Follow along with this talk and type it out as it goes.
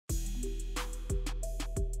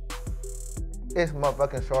It's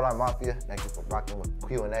motherfucking Shoreline Mafia. Thank you for rocking with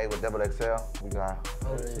Q&A with Double XL. We got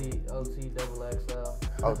OT Double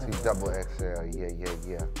XL. OT Double XL.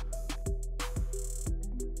 Yeah.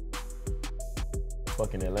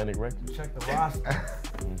 Fucking Atlantic Records. Check the roster.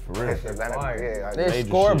 For real. Yeah, This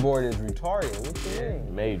scoreboard is retarded. What you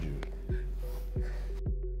mean? Major.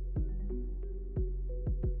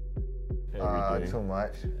 Everything. Too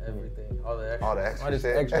much. Everything. All the extra. All the extra All this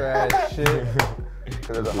shit. extra ass shit.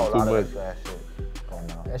 Cause there's a whole lot of extra ass shit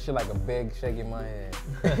going on. That shit like a big shake in my head.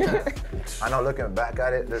 I know looking back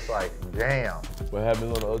at it, it's like, damn. What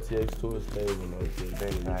happened on the OTX tour stage on the OTX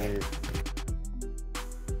day when you did?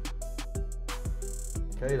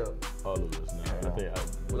 Kato. All of us now. I think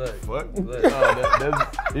Look. fuck? Look.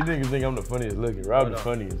 These niggas think I'm the funniest looking. Rob the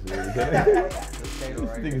funniest. This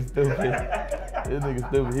nigga stupid. This nigga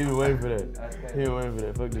stupid. He been waiting for that. He been waiting for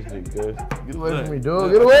that. Fuck this nigga, cuz. Get away from me,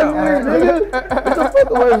 dog. Get away from me, nigga. Get the fuck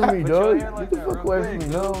away from me, dog. Get the fuck away from me,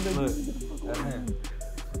 no, nigga.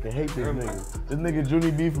 I hate this nigga. This nigga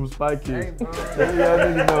Junie B from Spy Kids. Y'all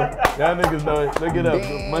niggas know it. Look it up.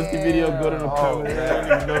 Musty video, go to the comments. Y'all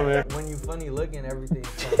niggas know it. When you funny looking, everything.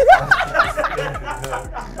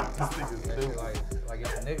 Like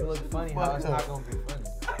if a nigga look funny, how it's not gonna be funny?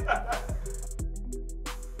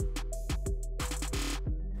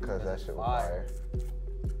 Cause that shit was fire.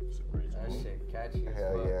 That shit catchy as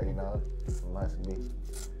Hell fuck. yeah, you know, must be.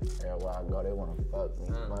 Everywhere I go, they wanna fuck me.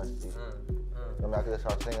 Must be. I mean, I could just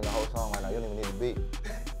start singing the whole song right now. You don't even need a beat.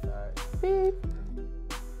 Beep.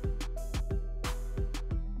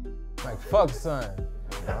 Like, fuck son.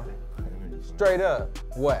 Yeah. Straight up.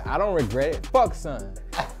 What? I don't regret it. Fuck son.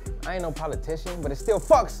 I ain't no politician, but it's still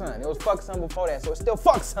fuck son. It was fuck son before that, so it's still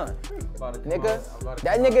fuck son. Nigga,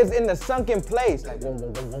 that nigga's in the sunken place. Like, whoa,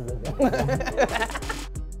 whoa, whoa, whoa, whoa.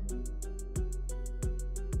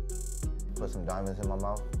 Put some diamonds in my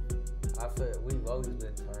mouth. I feel we've always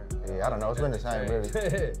been turned. Yeah, I don't know. It's been the same, really.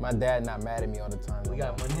 My dad not mad at me all the time. We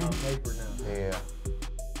got money on paper now. Yeah.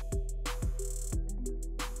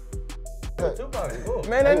 Tupac, cool.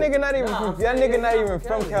 Man, that nigga not even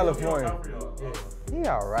from California. He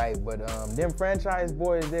alright, but them franchise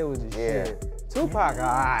boys, they was the shit. Tupac,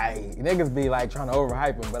 alright. Niggas be like trying to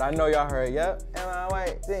overhype him, but I know y'all heard, yep. Y'all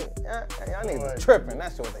niggas was tripping.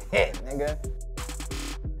 That shit was a hit, nigga.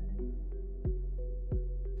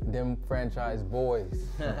 Them franchise boys.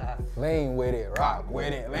 Lean with it, rock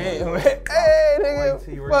with it, lean with it. Hey, nigga,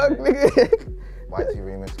 fuck, nigga. White T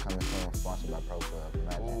remix coming soon, sponsored by Pro Club.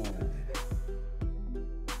 Imagine.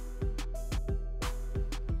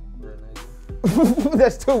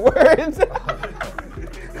 That's 2 words.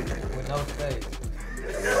 With no space.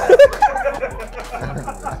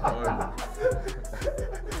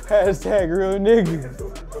 Hashtag real niggas.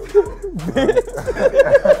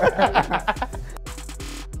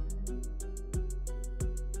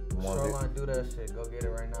 Shoreline, do that shit. Go get it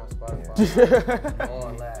right now. Spotify.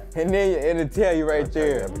 All that. And then it'll tell you right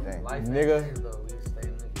there. Life Nigga. Niggas, though. We stay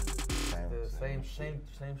niggas. Same shit.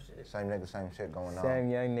 Same nigga, same shit going on. Same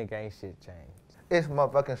young nigga, ain't shit changed. It's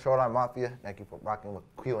motherfucking Shoreline Mafia. Thank you for rocking with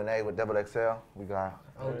Q&A with Double XL. We got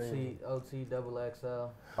OT Double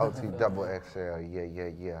XL. OT Double XL.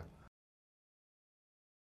 Yeah.